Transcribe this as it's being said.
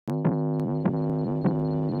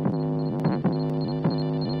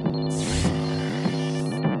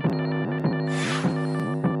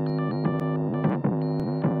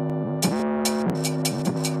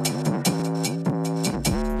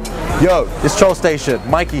Yo, it's Trollstation.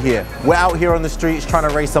 Mikey here. We're out here on the streets trying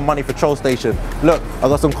to raise some money for Trollstation. Look, I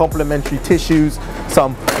got some complimentary tissues,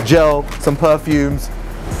 some gel, some perfumes.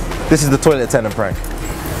 This is the toilet attendant prank.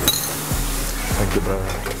 Thank you,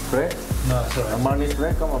 brother. Spray? No, sorry. Money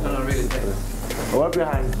spray? Come on. No, really. Wipe your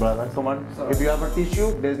hands, brother. Come on. Sorry. If you have a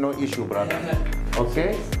tissue, there's no issue, brother.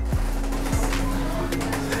 Okay?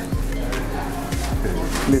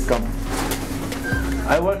 Please come.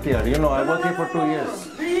 I work here, you know, I work here for 2 years.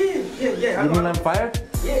 Yeah. You mean I'm fired?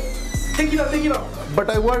 Yeah. Take it out. But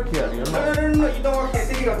I work here, you know. No, you don't work here.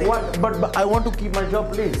 Take it out. What? But I want to keep my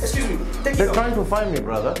job, please. Excuse me. Take it They're out. trying to fire me,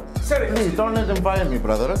 brother. Sorry. Please, don't let them fire me,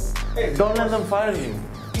 brother. Hey. Don't let them fire me.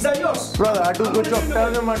 Is that yours? Brother, I do good job.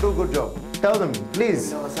 Tell them I do good job. Tell them, please.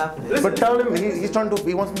 You know what's happening? But Listen. tell him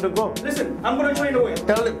he wants me to go. Listen, I'm gonna train away.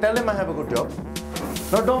 Tell him I have a good job.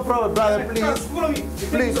 No, don't problem, brother, please. Follow me.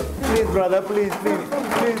 Please, brother, please,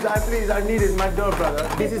 I need it, my door, brother.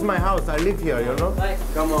 This is my house, I live here, you know?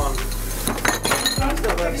 Come on.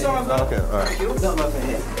 Thank you so much, brother. Okay, all right. Thank you.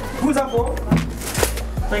 Who's that for?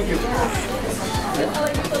 Thank you.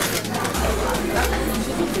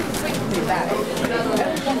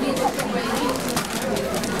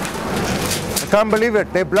 I can't believe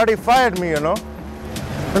it, they bloody fired me, you know?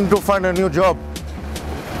 I need to find a new job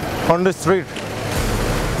on the street.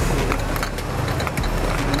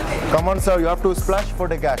 Come on, sir, you have to splash for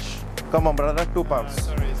the gash. Come on, brother, 2 pounds.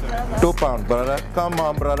 Sorry. 2 pounds, brother. Come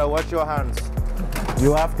on, brother, wash your hands.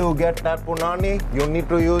 You have to get that punani, you need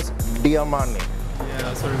to use Diamani.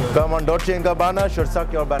 Yeah, sorry. Come on, Dolce & Gabbana should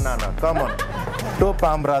suck your banana. Come on. 2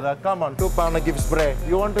 pounds, brother. Come on, 2 pounds, I give spray.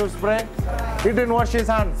 You want to spray? He didn't wash his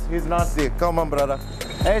hands. He's nasty. Come on, brother.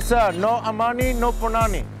 Hey, sir, no Amani, no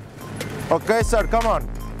punani. Okay, sir, come on.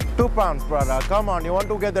 2 pounds, brother. Come on, you want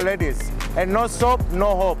to get the ladies. And no soap,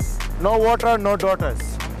 no hope. No water, no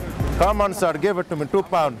daughters. Come on, sir, give it to me. 2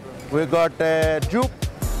 pounds. We got juke,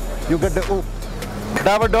 you get the oop.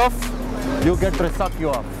 Davidoff, you get to suck you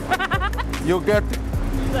off. You get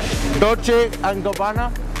Dolce and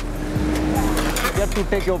Gabbana, you get to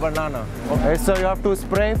take your banana. Okay, so you have to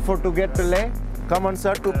spray to get the lay. Come on,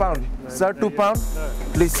 sir, 2 pounds. Sir, 2 pounds?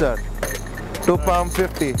 Please, sir. 2 pounds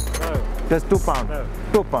 50. Just 2 pounds. No.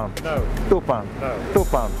 2 pounds. No. 2 pounds. No. 2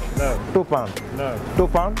 pounds. No. 2 pounds. No. 2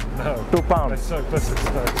 pounds. No. 2 pounds. Listen.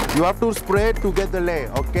 You have to spray to get the lay,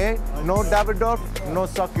 okay? No Davidoff, no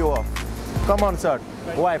suck you off. Come on, sir.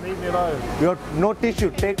 Wipe. Leave me alone. No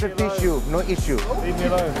tissue. Take the tissue. No issue. Leave me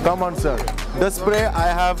alone. Come on, sir. The spray, I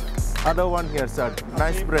have other one here, sir.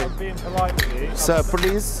 Nice spray. I'm being polite to you. Sir,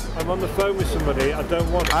 please. I'm on the phone with somebody. I don't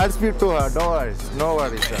want. I'll speak to her. Don't worry. No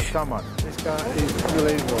worries, sir. Come on. This guy is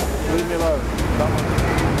unbelievable. Leave me alone. Come on.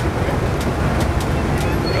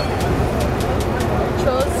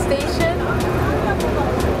 Trollstation.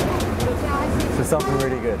 This is something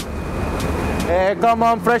really good. Hey, come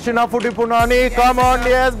on, fresh enough for the punani. Come on,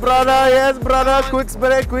 yes, brother.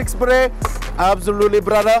 Quick spray. Absolutely,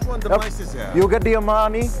 brother. Yep. You get the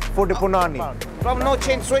money for the punani. From no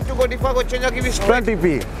change, straight to go. If I go change, I'll give you straight.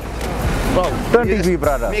 20p. 20p,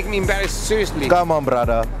 brother. Make me embarrassed, seriously. Come on,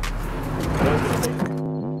 brother.